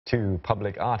Two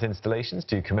public art installations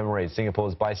to commemorate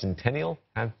Singapore's Bicentennial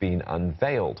have been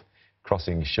unveiled.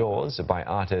 Crossing Shores by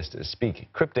artist Speak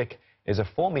Cryptic is a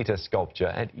 4-metre sculpture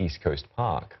at East Coast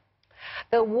Park.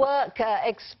 The work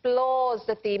explores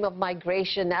the theme of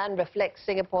migration and reflects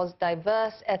Singapore's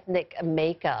diverse ethnic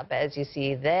makeup, as you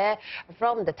see there,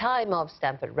 from the time of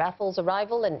Stamford Raffles'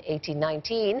 arrival in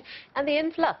 1819 and the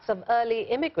influx of early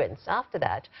immigrants after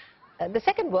that. The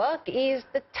second work is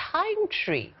The Time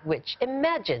Tree, which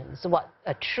imagines what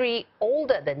a tree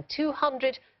older than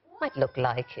 200 might look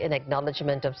like in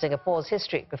acknowledgement of Singapore's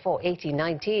history before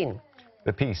 1819.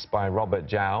 The piece by Robert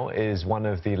Zhao is one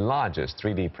of the largest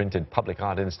 3D printed public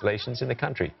art installations in the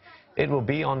country. It will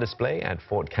be on display at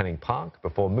Fort Canning Park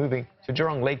before moving to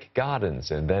Jurong Lake Gardens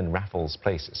and then Raffles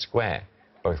Place Square.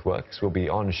 Both works will be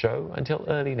on show until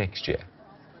early next year.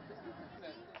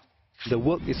 The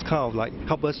work is kind of like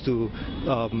help us to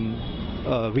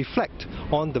reflect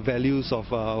on the values of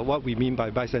what we mean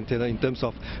by bicentennial in terms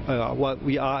of what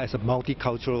we are as a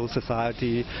multicultural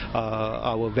society,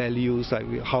 our values, like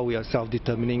how we are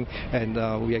self-determining, and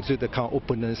we exude the kind of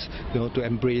openness, to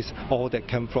embrace all that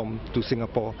came to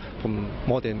Singapore from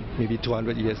more than maybe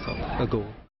 200 years ago.